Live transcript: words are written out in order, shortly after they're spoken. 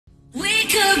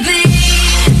could be.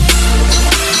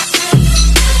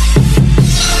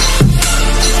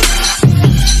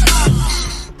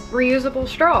 Reusable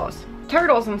straws,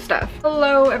 turtles and stuff.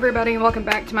 Hello everybody and welcome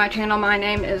back to my channel. My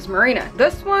name is Marina.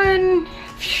 This one,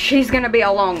 she's gonna be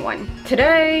a long one.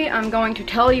 Today I'm going to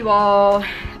tell you all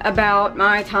about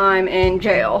my time in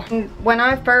jail. When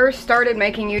I first started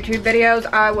making YouTube videos,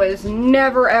 I was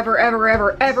never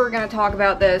ever gonna talk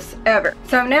about this ever.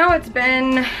 So now it's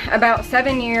been about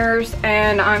 7 years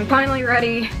and I'm finally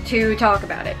ready to talk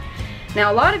about it.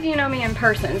 Now, a lot of you know me in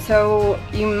person, so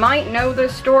you might know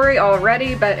this story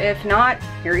already, but if not,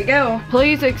 here you go.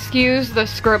 Please excuse the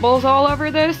scribbles all over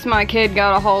this. My kid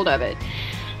got a hold of it.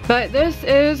 But this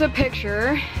is a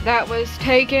picture that was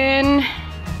taken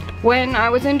when I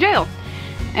was in jail.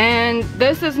 And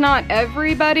this is not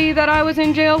everybody that I was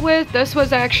in jail with. This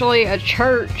was actually a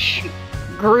church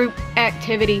group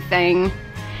activity thing.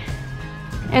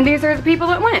 And these are the people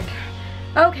that went.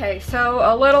 Okay, so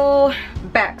a little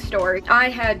backstory. I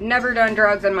had never done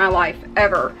drugs in my life,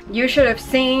 ever. You should have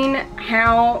seen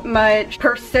how much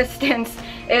persistence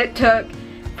it took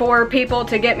for people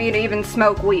to get me to even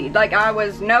smoke weed. Like, I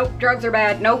was, nope, drugs are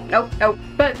bad, nope, nope, nope.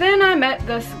 But then I met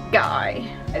this guy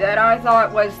that I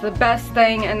thought was the best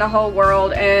thing in the whole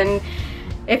world, and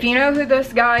if you know who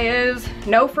this guy is,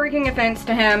 no freaking offense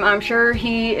to him, I'm sure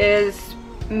he is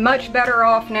much better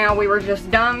off now. We were just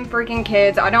dumb freaking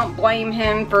kids. I don't blame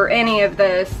him for any of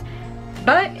this.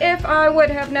 But if I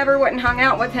would have never went and hung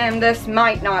out with him, this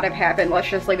might not have happened. Let's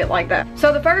just leave it like that.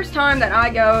 So the first time that I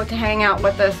go to hang out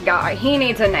with this guy, he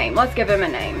needs a name. Let's give him a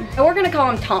name. So we're gonna call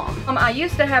him Tom. I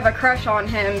used to have a crush on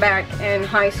him back in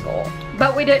high school,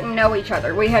 but we didn't know each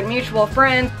other. We had mutual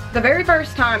friends. The very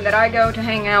first time that I go to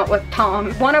hang out with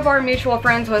Tom, one of our mutual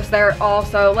friends was there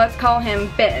also. Let's call him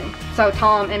Ben. So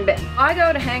Tom and Ben. I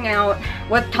go to hang out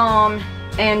with Tom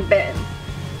and Ben.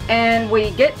 And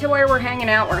we get to where we're hanging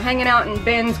out. We're hanging out in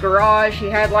Ben's garage. He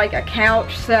had like a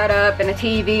couch set up and a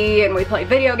TV, and we played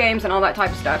video games and all that type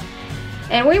of stuff.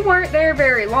 And we weren't there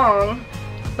very long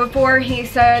before he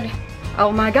said,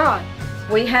 "Oh my God,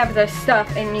 we have this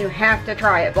stuff and you have to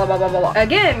try it, blah, blah, blah, blah, blah."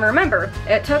 Again, remember,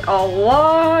 it took a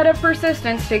lot of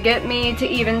persistence to get me to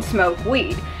even smoke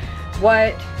weed.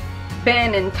 What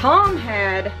Ben and Tom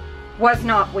had was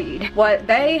not weed. What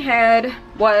they had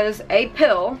was a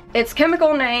pill. Its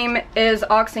chemical name is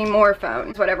oxymorphone.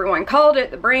 That's what everyone called it.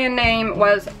 The brand name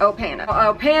was Opana.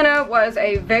 Opana was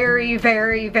a very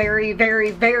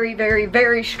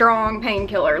strong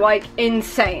painkiller. Like,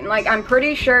 insane. Like, I'm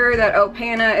pretty sure that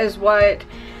Opana is what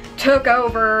took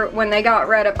over when they got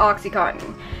rid of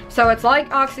Oxycontin. So it's like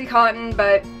Oxycontin,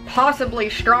 but possibly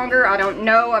stronger. I don't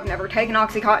know. I've never taken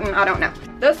Oxycontin. I don't know.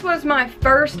 This was my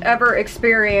first ever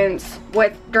experience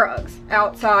with drugs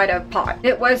outside of pot.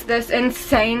 It was this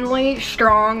insanely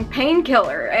strong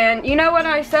painkiller. And you know what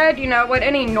I said? You know what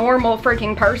any normal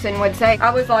freaking person would say?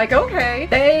 I was like, okay,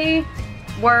 they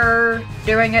were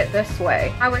doing it this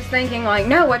way. I was thinking like,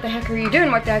 no, what the heck are you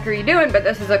doing? What the heck are you doing? But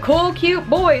this is a cool, cute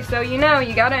boy, so you know,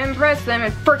 you gotta impress them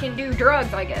and freaking do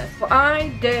drugs, I guess. Well, I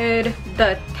did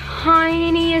the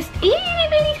tiniest, itty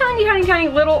bitty, tiny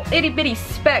little itty bitty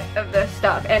speck of this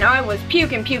stuff, and I was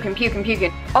puking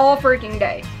all freaking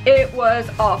day. It was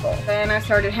awful. Then I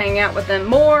started hanging out with them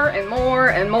more and more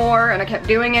and more, and I kept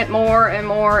doing it more and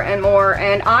more and more,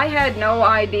 and I had no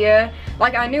idea.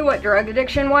 Like, I knew what drug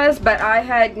addiction was, but I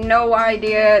had no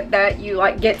idea that you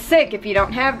like get sick if you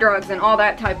don't have drugs and all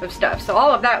that type of stuff. So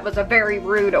all of that was a very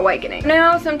rude awakening.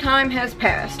 Now some time has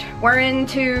passed. We're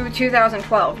into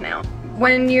 2012 now.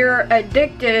 When you're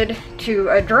addicted to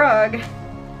a drug,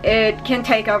 it can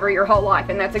take over your whole life,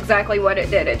 and that's exactly what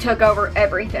it did. It took over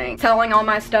everything. Selling all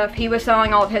my stuff, he was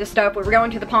selling all of his stuff. We were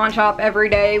going to the pawn shop every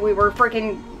day. We were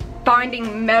freaking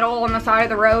finding metal on the side of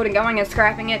the road and going and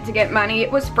scrapping it to get money.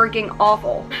 It was freaking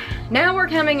awful. Now we're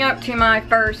coming up to my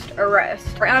first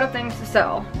arrest. We're out of things to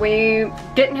sell. We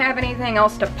didn't have anything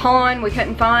else to pawn. We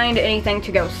couldn't find anything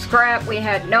to go scrap. We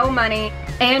had no money,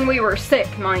 and we were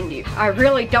sick, mind you. I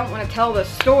really don't want to tell this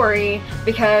story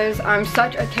because I'm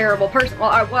such a terrible person. Well,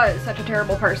 I was such a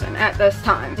terrible person at this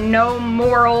time. No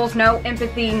morals, no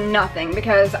empathy, nothing,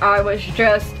 because I was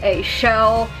just a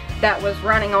shell that was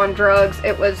running on drugs.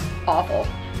 It was awful.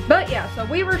 But yeah, so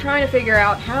we were trying to figure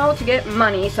out how to get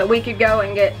money so we could go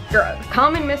and get drugs.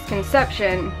 Common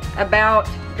misconception about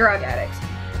drug addicts.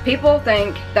 People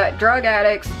think that drug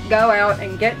addicts go out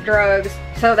and get drugs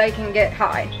so they can get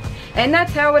high. And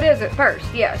that's how it is at first,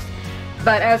 yes.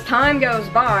 But as time goes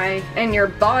by and your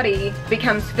body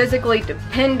becomes physically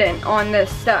dependent on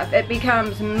this stuff, it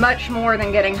becomes much more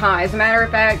than getting high. As a matter of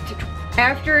fact,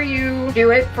 After you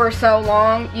do it for so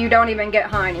long, you don't even get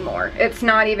high anymore. It's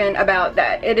not even about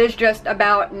that. It is just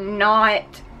about not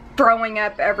throwing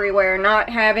up everywhere, not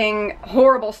having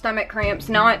horrible stomach cramps,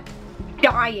 not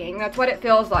dying. That's what it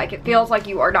feels like. It feels like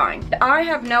you are dying. I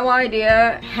have no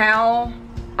idea how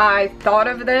I thought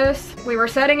of this. We were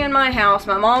sitting in my house.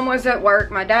 My mom was at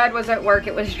work. My dad was at work.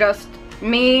 It was just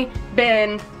me,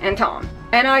 Ben, and Tom.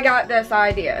 And I got this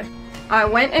idea. I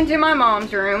went into my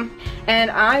mom's room and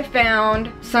I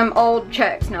found some old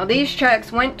checks. Now these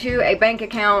checks went to a bank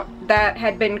account that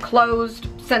had been closed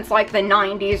since like the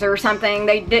 90s or something.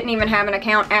 They didn't even have an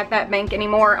account at that bank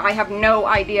anymore. I have no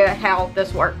idea how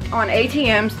this worked. On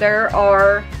ATMs there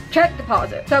are check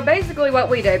deposits. So basically what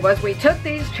we did was we took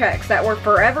these checks that were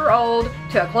forever old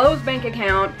to a closed bank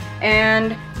account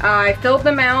and I filled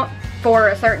them out for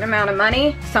a certain amount of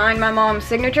money, signed my mom's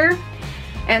signature,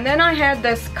 and then I had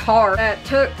this card that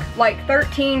took like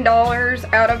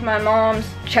 $13 out of my mom's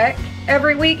check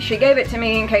every week. She gave it to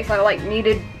me in case I like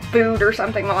needed food or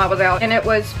something while I was out, and it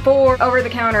was for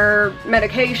over-the-counter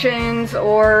medications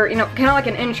or, you know, kind of like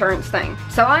an insurance thing.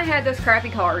 So I had this crappy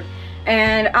card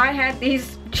and I had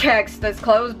these checks, this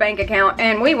closed bank account,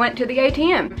 and we went to the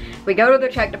ATM. We go to the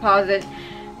check deposit,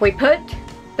 we put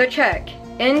the check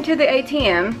into the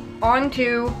ATM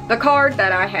onto the card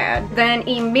that I had, then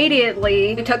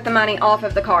immediately we took the money off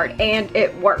of the card and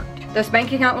it worked. This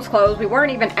bank account was closed. We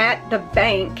weren't even at the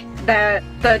bank that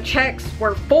the checks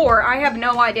were for. I have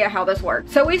no idea how this worked.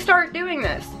 So we start doing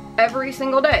this every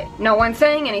single day. No one's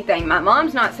saying anything. My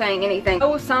mom's not saying anything.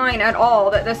 No sign at all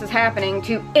that this is happening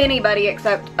to anybody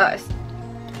except us.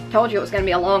 Told you it was going to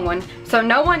be a long one. So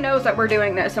no one knows that we're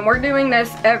doing this, and we're doing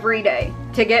this every day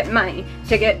to get money,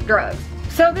 to get drugs.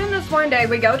 So then this one day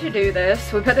we go to do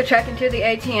this, we put the check into the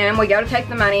ATM, we go to take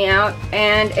the money out,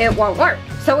 and it won't work.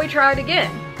 So we tried again,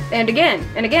 and again,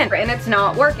 and again, and it's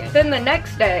not working. Then the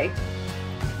next day,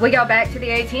 we go back to the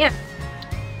ATM,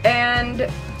 and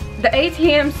the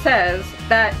ATM says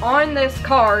that on this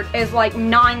card is like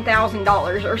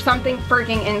 $9,000 or something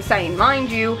freaking insane. Mind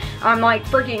you, I'm like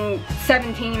freaking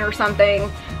 17 or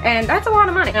something, and that's a lot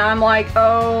of money. And I'm like,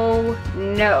 oh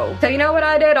no. So you know what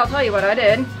I did? I'll tell you what I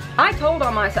did. I told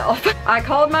on myself. I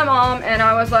called my mom and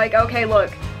I was like, okay,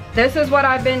 look, this is what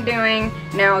I've been doing.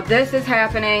 Now this is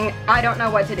happening. I don't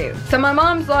know what to do. So my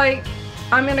mom's like,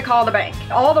 I'm gonna call the bank.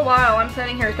 All the while I'm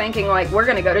sitting here thinking like, we're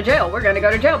gonna go to jail. We're gonna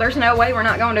go to jail. There's no way we're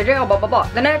not going to jail, blah, blah, blah.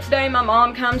 The next day my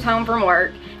mom comes home from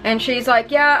work and she's like,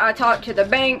 yeah, I talked to the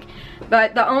bank,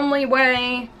 but the only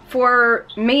way for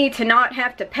me to not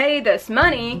have to pay this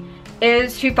money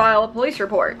is to file a police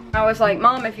report. I was like,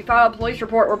 Mom, if you file a police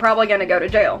report, we're probably gonna go to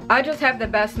jail. I just have the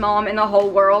best mom in the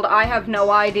whole world. I have no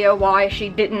idea why she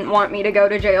didn't want me to go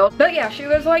to jail. But yeah, she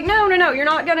was like, no, no, no, you're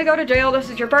not gonna go to jail.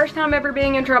 This is your first time ever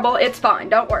being in trouble. It's fine,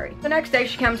 don't worry. The next day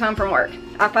she comes home from work.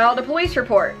 I filed a police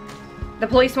report. The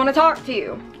police want to talk to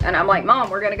you. And I'm like,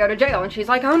 Mom, we're gonna go to jail. And she's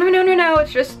like, oh, no, no, no, no.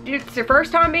 It's your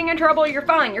first time being in trouble. You're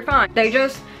fine, you're fine. They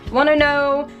just want to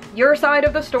know your side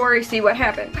of the story, see what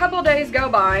happened. A couple days go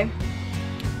by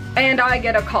and I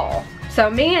get a call. So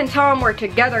me and Tom were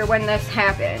together when this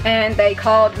happened, and they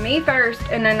called me first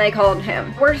and then they called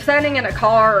him. We're sitting in a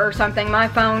car or something, my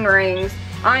phone rings,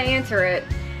 I answer it,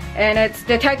 and it's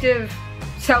Detective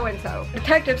so-and-so.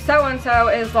 Detective so-and-so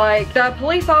is like, the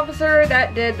police officer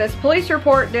that did this police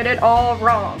report did it all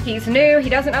wrong. He's new, he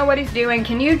doesn't know what he's doing.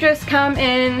 Can you just come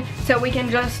in so we can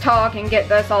just talk and get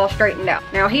this all straightened out?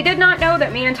 Now, he did not know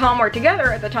that me and Tom were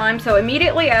together at the time, so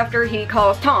immediately after he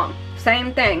calls Tom.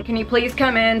 Same thing, can you please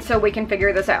come in so we can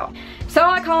figure this out? So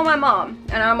I call my mom,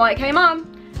 and I'm like, hey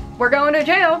Mom, we're going to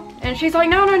jail. And she's like,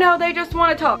 no, no, no, they just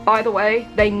want to talk. By the way,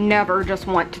 they never just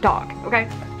want to talk, okay?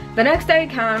 The next day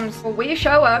comes, we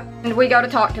show up, and we go to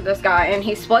talk to this guy, and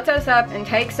he splits us up and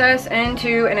takes us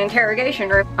into an interrogation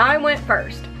room. I went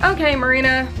first. Okay,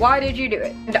 Marina, why did you do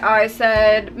it? And I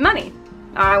said, money.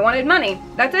 I wanted money,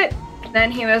 that's it. Then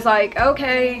he was like,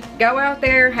 okay, go out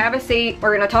there, have a seat,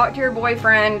 we're gonna talk to your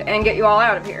boyfriend and get you all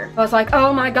out of here. I was like,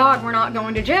 oh my God, we're not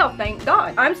going to jail, thank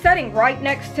God. I'm sitting right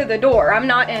next to the door. I'm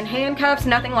not in handcuffs,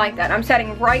 nothing like that. I'm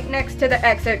sitting right next to the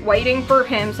exit waiting for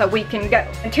him so we can go.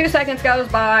 And 2 seconds goes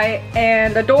by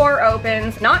and the door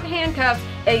opens, not handcuffs,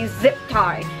 a zip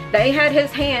tie. They had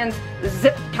his hands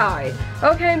zip tied.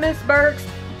 Okay, Miss Burks,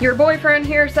 your boyfriend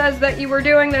here says that you were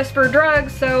doing this for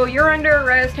drugs, so you're under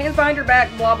arrest, hands behind your back,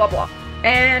 blah, blah, blah.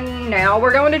 And now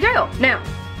we're going to jail. Now,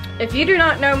 if you do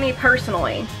not know me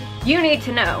personally, you need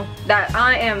to know that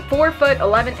I am 4 foot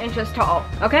 11 inches tall,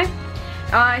 okay?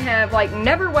 I have like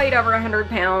never weighed over 100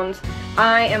 pounds.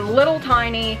 I am little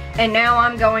tiny, and now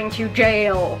I'm going to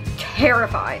jail,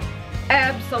 terrified.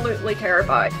 absolutely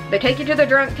terrified. They take you to the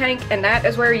drunk tank, and that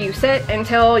is where you sit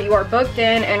until you are booked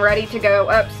in and ready to go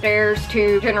upstairs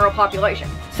to general population.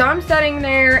 So I'm sitting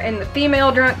there in the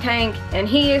female drunk tank, and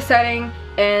he is sitting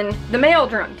in the male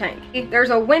drunk tank. There's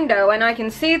a window, and I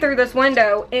can see through this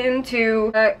window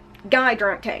into a guy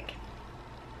drunk tank.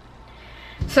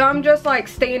 So I'm just like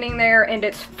standing there, and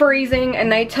it's freezing,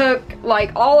 and they took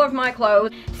like all of my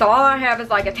clothes. So all I have is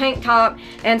like a tank top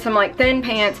and some like thin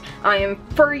pants. I am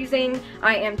freezing.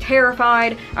 I am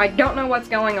terrified. I don't know what's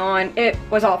going on. It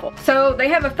was awful. So they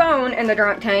have a phone in the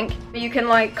drunk tank. You can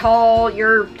like call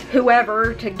your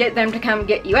whoever to get them to come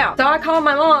get you out. So I called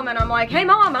my mom, and I'm like, hey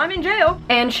mom, I'm in jail.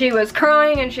 And she was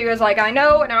crying, and she was like, I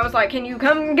know. And I was like, can you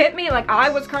come get me? Like, I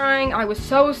was crying. I was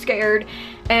so scared.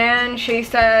 And she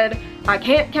said, I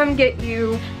can't come get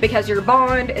you because your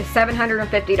bond is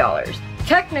 $750.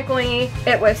 Technically,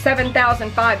 it was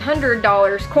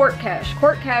 $7,500 court cash.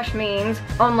 Court cash means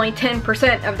only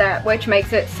 10% of that, which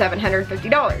makes it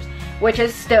 $750, which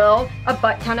is still a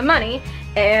butt ton of money,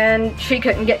 and she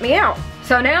couldn't get me out.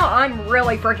 So now I'm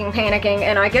really freaking panicking,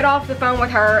 and I get off the phone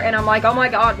with her, and I'm like, oh my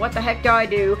god, what the heck do I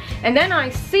do? And then I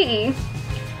see,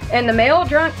 in the male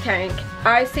drunk tank,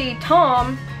 I see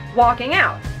Tom walking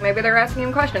out. Maybe they're asking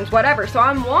him questions, whatever. So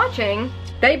I'm watching,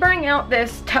 they bring out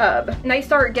this tub, and they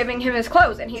start giving him his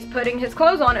clothes, and he's putting his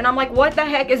clothes on, and I'm like, what the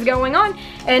heck is going on?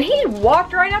 And he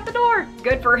walked right out the door.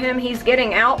 Good for him, he's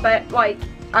getting out, but like,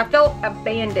 I felt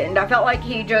abandoned. I felt like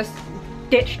he just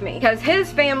ditched me, because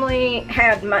his family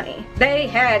had money. They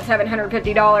had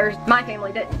 $750, my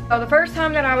family didn't. So the first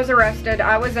time that I was arrested,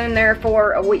 I was in there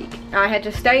for a week. I had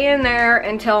to stay in there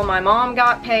until my mom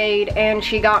got paid, and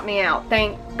she got me out,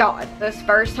 thank God. This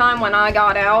first time when I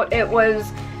got out, it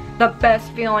was the best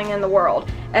feeling in the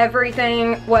world.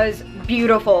 Everything was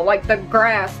beautiful, like the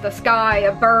grass, the sky,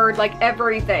 a bird, like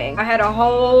everything. I had a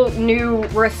whole new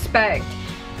respect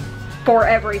for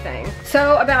everything.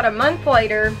 So about a month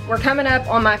later, we're coming up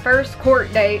on my first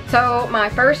court date. So my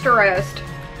first arrest,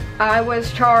 I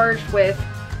was charged with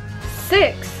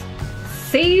 6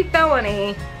 C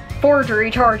felony forgery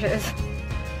charges.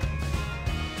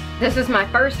 This is my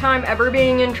first time ever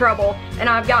being in trouble, and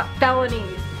I've got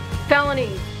felonies,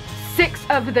 6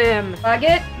 of them. I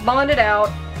get bonded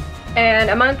out, and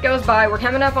a month goes by. We're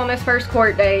coming up on this first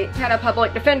court date. Had a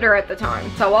public defender at the time.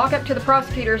 So I walk up to the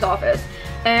prosecutor's office,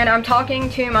 and I'm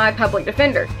talking to my public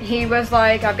defender. He was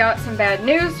like, I've got some bad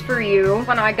news for you.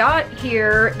 When I got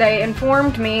here, they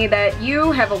informed me that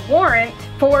you have a warrant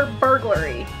for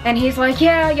burglary. And he's like,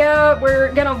 yeah,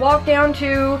 we're gonna walk down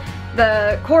to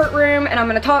the courtroom, and I'm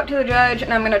gonna talk to the judge,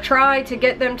 and I'm gonna try to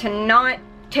get them to not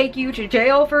take you to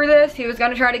jail for this. He was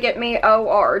gonna try to get me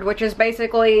OR'd, which is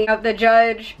basically the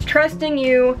judge trusting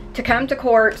you to come to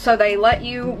court, so they let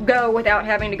you go without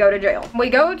having to go to jail. We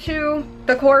go to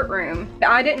the courtroom.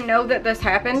 I didn't know that this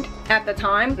happened at the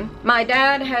time. My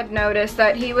dad had noticed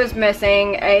that he was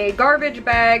missing a garbage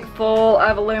bag full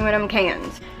of aluminum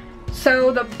cans.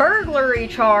 So the burglary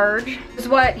charge is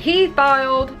what he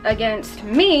filed against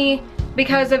me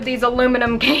because of these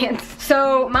aluminum cans.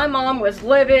 So my mom was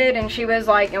livid, and she was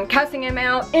like, cussing him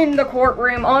out in the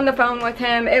courtroom, on the phone with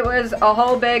him. It was a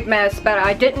whole big mess, but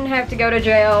I didn't have to go to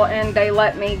jail, and they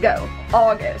let me go.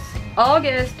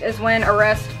 August is when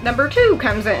arrest number 2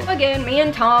 comes in. Again, me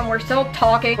and Tom, we're still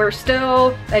talking. We're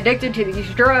still addicted to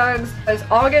these drugs. It was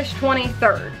August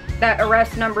 23rd that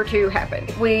arrest number 2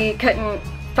 happened. We couldn't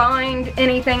find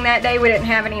anything that day. We didn't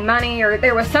have any money, or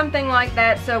there was something like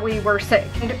that, so we were sick.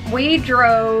 And we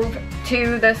drove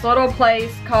to this little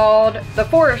place called the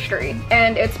Forestry,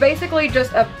 and it's basically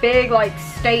just a big like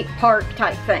state park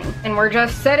type thing. And we're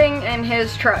just sitting in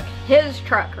his truck,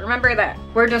 remember that.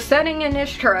 We're just sitting in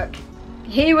his truck.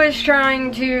 He was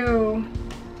trying to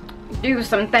do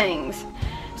some things,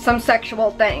 some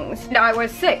sexual things. I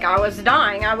was sick, I was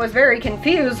dying, I was very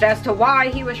confused as to why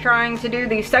he was trying to do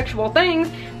these sexual things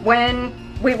when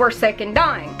we were sick and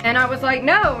dying. And I was like,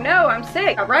 no, I'm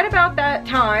sick. Right about that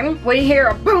time, we hear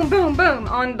a boom, boom, boom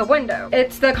on the window.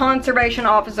 It's the conservation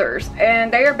officers,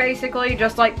 and they are basically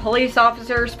just like police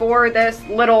officers for this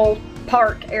little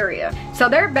park area. So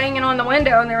they're banging on the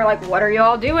window, and they're like, what are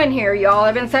y'all doing here? Y'all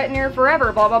have been sitting here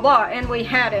forever, blah, blah, blah. And we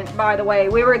hadn't, by the way.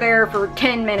 We were there for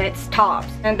 10 minutes tops.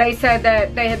 And they said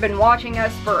that they had been watching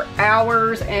us for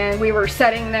hours, and we were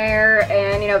sitting there,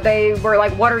 and, you know, they were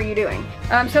like, what are you doing?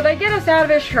 So they get us out of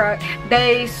his truck.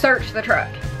 They search the truck.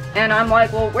 And I'm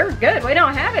like, well, we're good. We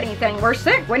don't have anything. We're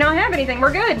sick. We don't have anything.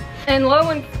 We're good. And lo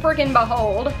and freaking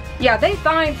behold, yeah, they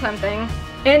find something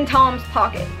in Tom's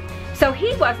pocket. So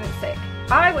he wasn't sick.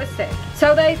 I was sick.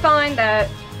 So they find that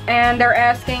and they're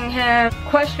asking him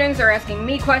questions, they're asking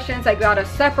me questions. They got us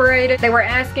separated. They were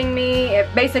asking me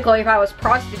if basically if I was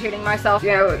prostituting myself,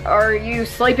 you know, are you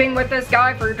sleeping with this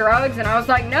guy for drugs? And I was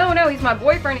like, no, he's my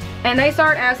boyfriend. And they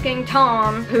start asking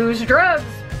Tom, whose drugs?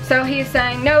 So he's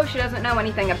saying, no, she doesn't know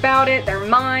anything about it. They're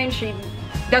mine. She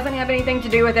doesn't have anything to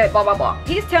do with it, blah, blah, blah.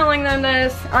 He's telling them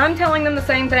this. I'm telling them the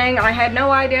same thing. I had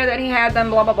no idea that he had them,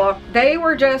 blah, blah, blah. They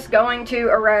were just going to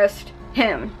arrest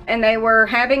him, and they were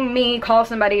having me call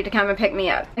somebody to come and pick me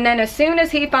up. And then as soon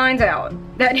as he finds out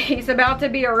that he's about to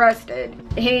be arrested,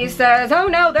 he says, oh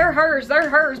no, they're hers,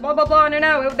 blah, blah, blah,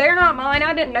 no, they're not mine,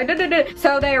 I didn't know,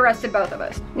 So they arrested both of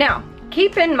us. Now,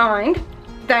 keep in mind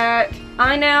that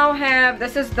I now have,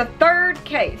 this is the 3rd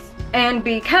case. And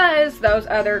because those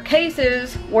other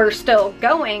cases were still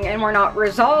going and were not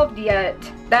resolved yet,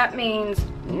 that means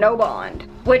no bond,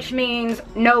 which means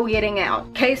no getting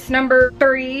out. Case number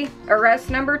 3, arrest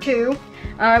number 2,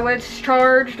 I was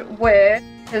charged with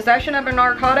possession of a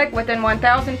narcotic within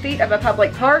 1,000 feet of a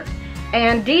public park,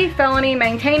 and D, felony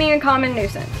maintaining a common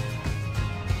nuisance.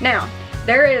 Now,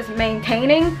 there is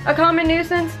maintaining a common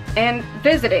nuisance and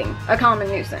visiting a common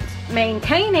nuisance.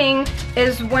 Maintaining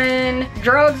is when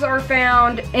drugs are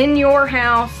found in your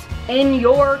house, in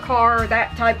your car,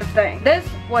 that type of thing. This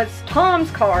was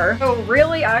Tom's car, so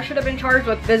really I should have been charged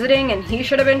with visiting and he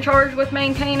should have been charged with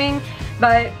maintaining,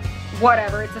 but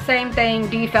whatever, it's the same thing,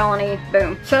 D felony,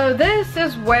 boom. So this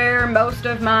is where most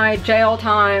of my jail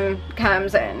time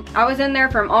comes in. I was in there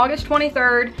from August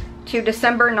 23rd to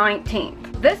December 19th.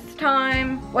 This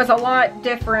time was a lot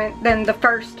different than the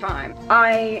first time.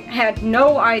 I had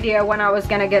no idea when I was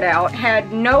gonna get out,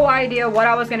 had no idea what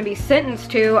I was gonna be sentenced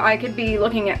to. I could be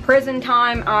looking at prison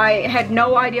time. I had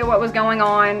no idea what was going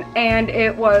on, and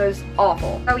it was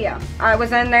awful. So yeah, I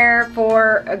was in there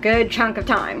for a good chunk of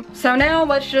time. So now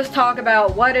let's just talk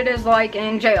about what it is like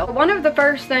in jail. One of the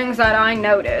first things that I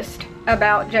noticed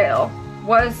about jail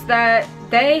was that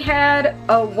they had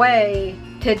a way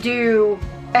to do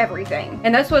everything.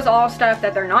 And this was all stuff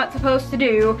that they're not supposed to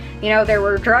do. You know, there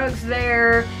were drugs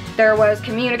there, there was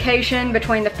communication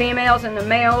between the females and the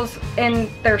males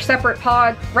in their separate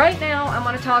pod. Right now, I'm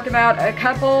going to talk about a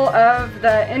couple of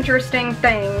the interesting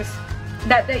things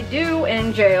that they do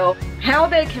in jail. How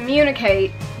they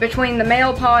communicate between the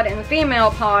male pod and the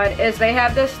female pod is they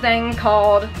have this thing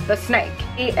called the snake.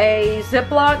 A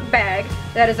Ziploc bag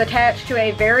that is attached to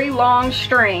a very long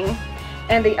string,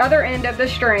 and the other end of the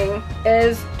string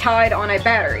is tied on a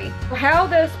battery. How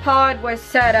this pod was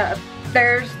set up,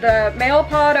 there's the male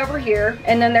pod over here,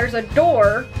 and then there's a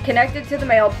door connected to the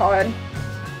male pod,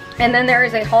 and then there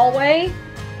is a hallway,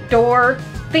 door,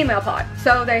 female pod.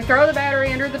 So they throw the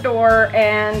battery under the door,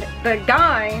 and the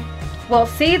guy will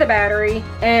see the battery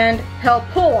and he'll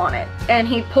pull on it, and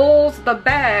he pulls the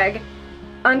bag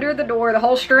under the door, the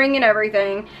whole string and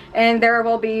everything, and there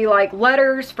will be like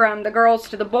letters from the girls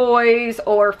to the boys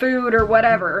or food or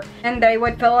whatever, and they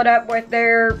would fill it up with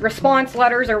their response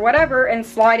letters or whatever and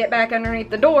slide it back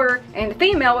underneath the door, and the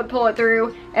female would pull it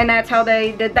through, and that's how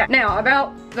they did that. Now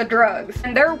about the drugs,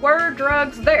 and there were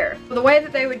drugs there. The way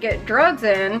that they would get drugs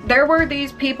in, there were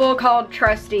these people called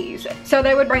trustees. So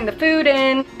they would bring the food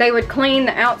in, they would clean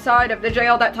the outside of the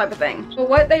jail, that type of thing. So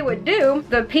what they would do,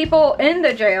 the people in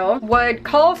the jail would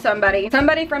call somebody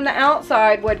from the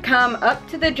outside would come up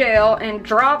to the jail and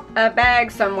drop a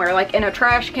bag somewhere, like in a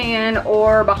trash can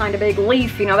or behind a big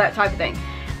leaf, you know, that type of thing.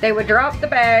 They would drop the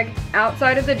bag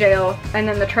outside of the jail, and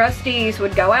then the trustees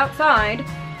would go outside,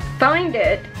 find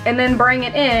it, and then bring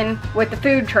it in with the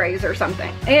food trays or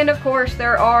something. And of course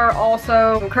there are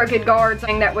also crooked guards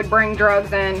that would bring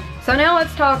drugs in. So now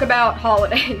let's talk about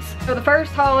holidays. So the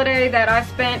first holiday that I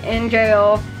spent in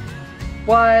jail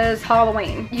was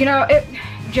Halloween. You know,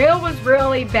 jail was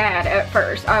really bad at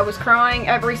first. I was crying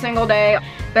every single day,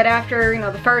 but after, you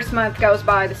know, the first month goes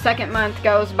by, the second month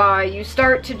goes by, you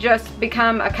start to just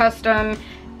become accustomed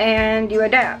and you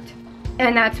adapt.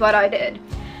 And that's what I did.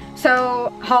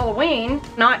 So Halloween,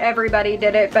 not everybody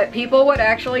did it, but people would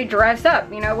actually dress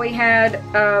up. You know, we had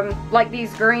like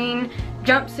these green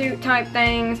jumpsuit type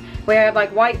things. We had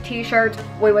like white t-shirts.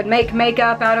 We would make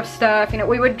makeup out of stuff. You know,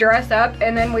 we would dress up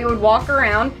and then we would walk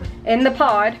around in the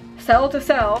pod, cell to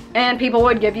cell, and people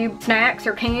would give you snacks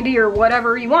or candy or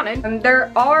whatever you wanted. And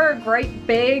there are great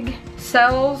big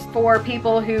cells for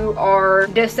people who are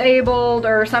disabled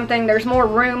or something. There's more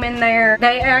room in there.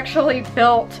 They actually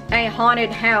built a haunted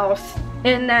house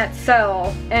in that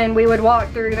cell, and we would walk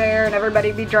through there and everybody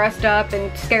would be dressed up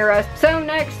and scare us. So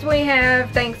next we have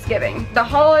Thanksgiving. The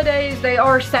holidays, they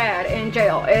are sad in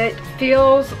jail. It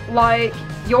feels like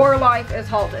your life is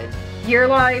halted. Your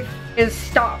life is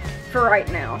stopped for right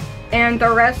now. And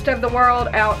the rest of the world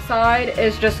outside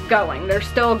is just going. They're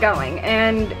still going.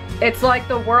 And it's like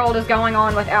the world is going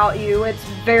on without you. It's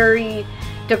very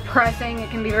depressing. It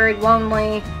can be very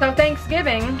lonely. So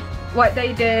Thanksgiving, what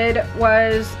they did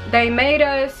was they made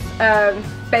us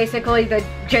basically the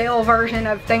jail version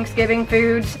of Thanksgiving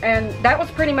foods, and that was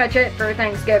pretty much it for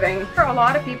Thanksgiving. There are a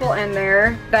lot of people in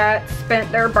there that spent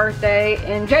their birthday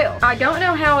in jail. I don't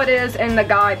know how it is in the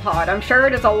guy pod. I'm sure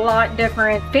it is a lot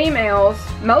different. Females,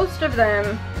 most of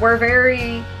them were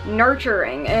very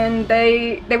nurturing, and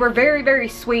they were very, very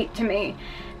sweet to me.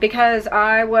 Because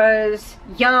I was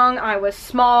young, I was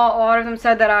small, a lot of them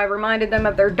said that I reminded them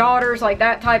of their daughters, like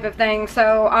that type of thing.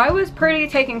 So I was pretty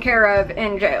taken care of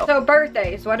in jail. So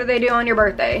birthdays, what do they do on your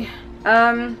birthday?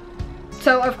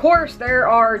 So of course there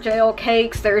are jail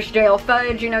cakes, there's jail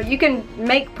fudge, you know, you can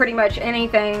make pretty much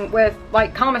anything with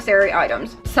like commissary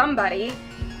items. Somebody,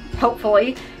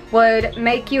 hopefully, would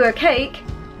make you a cake,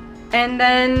 and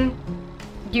then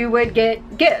you would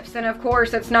get gifts. And of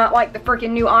course it's not like the freaking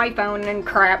new iPhone and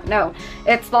crap. No,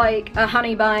 it's like a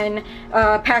honey bun,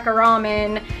 a pack of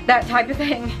ramen, that type of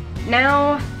thing.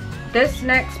 Now this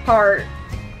next part,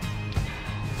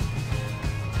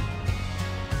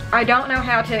 I don't know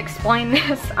how to explain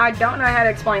this. I don't know how to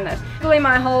explain this. Really,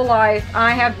 my whole life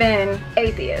I have been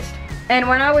atheist, and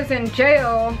when I was in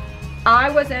jail I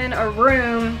was in a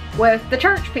room with the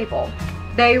church people.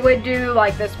 They would do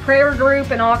like this prayer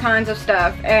group and all kinds of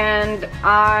stuff, and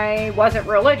I wasn't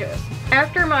religious.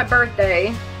 After my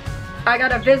birthday, I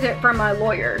got a visit from my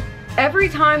lawyer. Every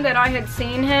time that I had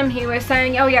seen him, he was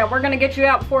saying, oh yeah, we're gonna get you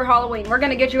out before Halloween, we're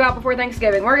gonna get you out before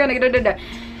Thanksgiving, we're gonna get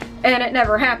and it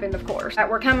never happened, of course.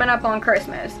 We're coming up on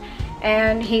Christmas,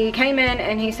 and he came in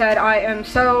and he said, I am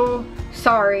so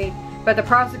sorry, but the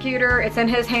prosecutor, it's in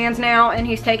his hands now, and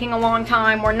he's taking a long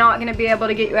time. We're not gonna be able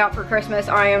to get you out for Christmas.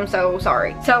 I am so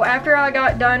sorry. So after I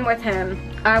got done with him,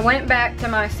 I went back to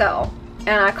my cell,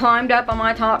 and I climbed up on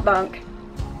my top bunk,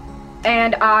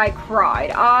 and I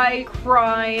cried. I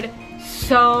cried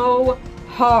so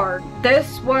hard.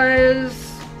 This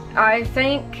was, I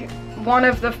think, one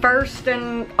of the first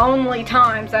and only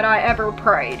times that I ever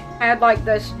prayed. I had like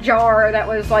this jar that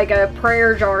was like a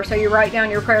prayer jar, so you write down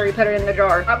your prayer, you put it in the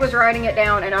jar. I was writing it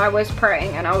down and I was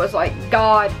praying, and I was like,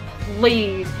 God,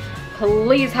 please,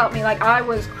 please help me. Like, I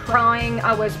was crying,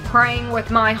 I was praying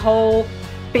with my whole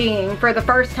being for the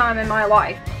first time in my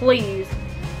life. Please,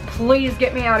 please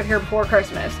get me out of here before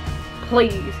Christmas,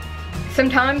 please.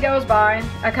 Some time goes by,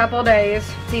 a couple days.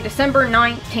 See, December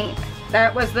 19th.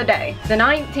 That was the day. The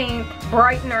 19th,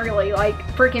 bright and early, like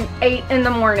freaking 8 in the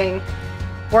morning.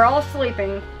 We're all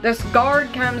sleeping. This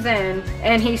guard comes in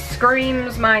and he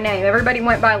screams my name. Everybody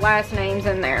went by last names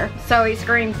in there. So he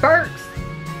screamed, Burks.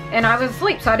 And I was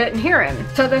asleep, so I didn't hear him.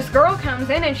 So this girl comes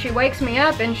in and she wakes me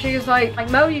up, and she's like,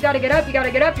 Mo, you gotta get up,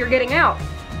 you're getting out.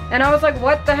 And I was like,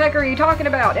 what the heck are you talking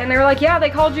about? And they're like, yeah, they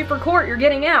called you for court, you're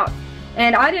getting out.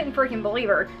 And I didn't freaking believe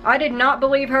her. I did not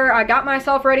believe her. I got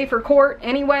myself ready for court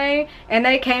anyway, and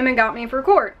they came and got me for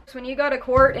court. So when you go to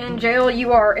court in jail,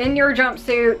 you are in your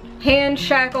jumpsuit, hands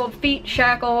shackled, feet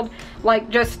shackled, like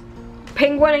just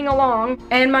penguining along.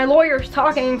 And my lawyer's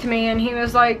talking to me, and he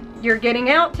was like, you're getting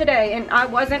out today. And I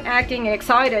wasn't acting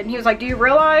excited. And he was like, do you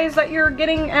realize that you're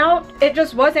getting out? It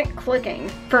just wasn't clicking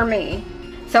for me.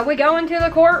 So we go into the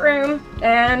courtroom,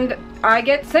 and I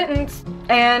get sentenced,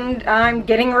 and I'm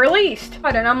getting released.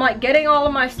 And I'm like getting all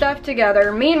of my stuff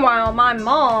together. Meanwhile, my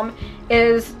mom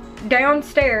is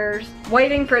downstairs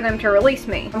waiting for them to release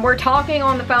me. And we're talking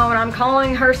on the phone. I'm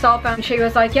calling her cell phone. She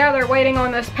was like, yeah, they're waiting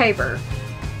on this paper.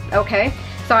 Okay,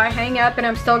 so I hang up, and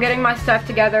I'm still getting my stuff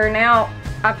together. Now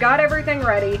I've got everything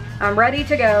ready. I'm ready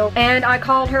to go. And I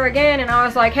called her again, and I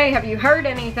was like, hey, have you heard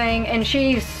anything? And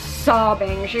she's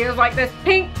sobbing. She was like, this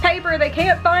pink paper, they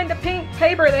can't find the pink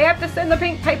paper, they have to send the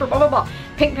pink paper, blah blah blah.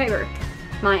 Pink paper.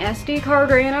 My SD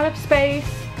card ran out of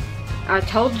space. I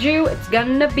told you it's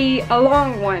gonna be a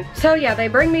long one. So yeah, they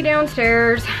bring me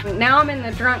downstairs. Now I'm in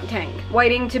the drunk tank,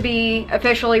 waiting to be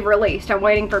officially released. I'm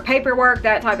waiting for paperwork,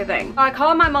 that type of thing. I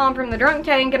call my mom from the drunk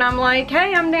tank, and I'm like,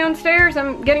 hey, I'm downstairs,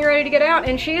 I'm getting ready to get out,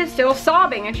 and she is still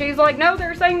sobbing. And she's like, no,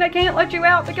 they're saying they can't let you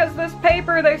out because this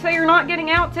paper, they say you're not getting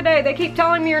out today. They keep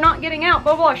telling me you're not getting out,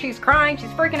 blah blah. She's crying,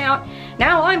 she's freaking out.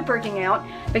 Now I'm freaking out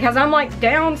because I'm like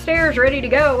downstairs ready to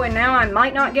go, and now I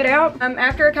might not get out.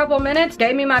 After a couple of minutes,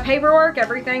 gave me my paperwork,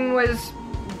 everything was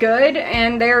good,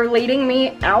 and they're leading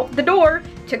me out the door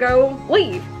to go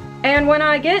leave. And when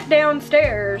I get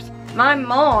downstairs, my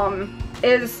mom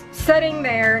is sitting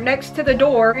there next to the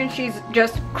door, and she's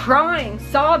just crying,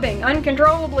 sobbing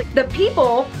uncontrollably. The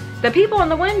people in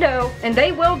the window, and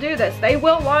they will do this, they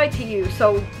will lie to you,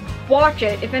 so watch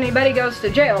it if anybody goes to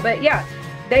jail. But yeah,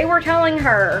 they were telling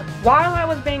her while I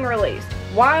was being released,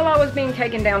 while I was being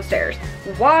taken downstairs,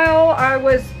 while I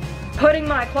was putting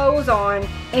my clothes on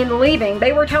and leaving,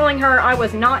 they were telling her I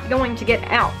was not going to get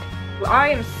out. I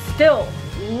am still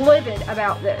livid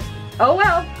about this. Oh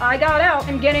well, I got out,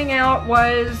 and getting out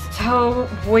was so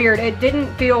weird. It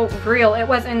didn't feel real. It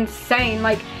was insane.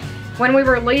 Like, when we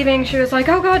were leaving, she was like,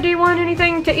 oh god, do you want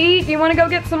anything to eat? Do you want to go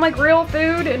get some like real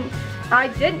food? And I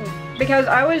didn't, because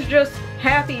I was just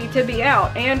happy to be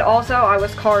out. And also I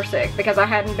was car sick because I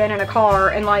hadn't been in a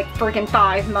car in like freaking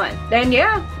 5 months. And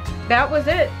yeah, that was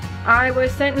it. I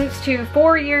was sentenced to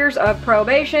 4 years of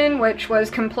probation, which was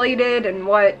completed in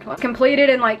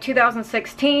like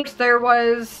 2016. There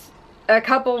was a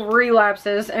couple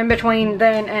relapses in between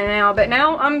then and now, but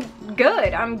now I'm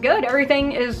good. I'm good.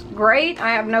 Everything is great.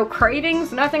 I have no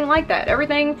cravings, nothing like that.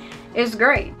 Everything is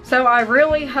great. So I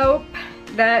really hope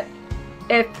that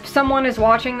if someone is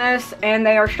watching this and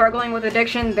they are struggling with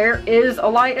addiction, there is a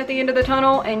light at the end of the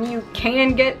tunnel and you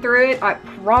can get through it, I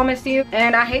promise you.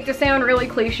 And I hate to sound really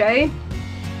cliche,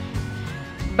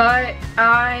 but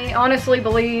I honestly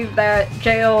believe that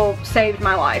jail saved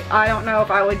my life. I don't know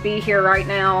if I would be here right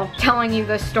now telling you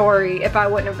this story if I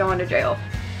wouldn't have gone to jail.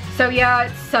 So yeah,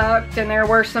 it sucked and there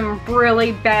were some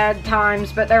really bad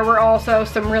times, but there were also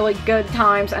some really good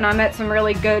times, and I met some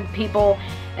really good people,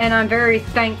 and I'm very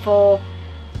thankful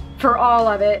for all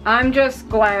of it. I'm just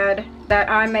glad that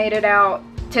I made it out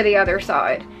to the other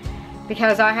side,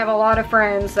 because I have a lot of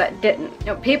friends that didn't. You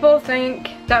know, people think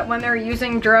that when they're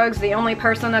using drugs, the only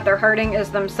person that they're hurting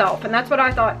is themselves, and that's what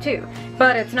I thought too.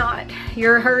 But it's not.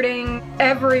 You're hurting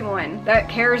everyone that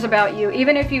cares about you.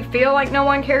 Even if you feel like no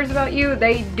one cares about you,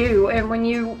 they do. And when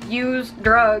you use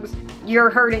drugs, you're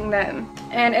hurting them.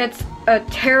 And it's a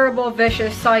terrible,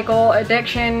 vicious cycle.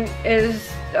 Addiction is,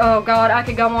 oh god, I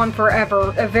could go on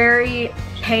forever. A very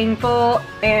painful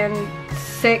and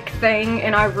sick thing,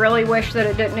 and I really wish that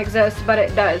it didn't exist, but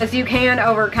it does. As you can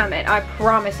overcome it, I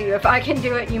promise you. If I can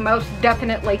do it, you most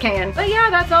definitely can. But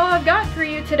yeah, that's all I've got for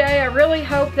you today. I really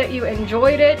hope that you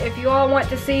enjoyed it. If you all want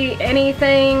to see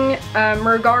anything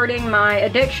regarding my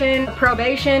addiction,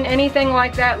 probation, anything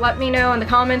like that, let me know in the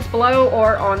comments below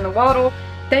or on the waddle.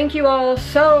 Thank you all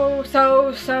so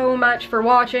much for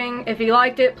watching. If you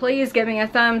liked it, please give me a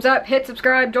thumbs up, hit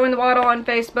subscribe, join the waddle on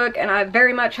Facebook, and I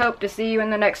very much hope to see you in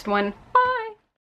the next one.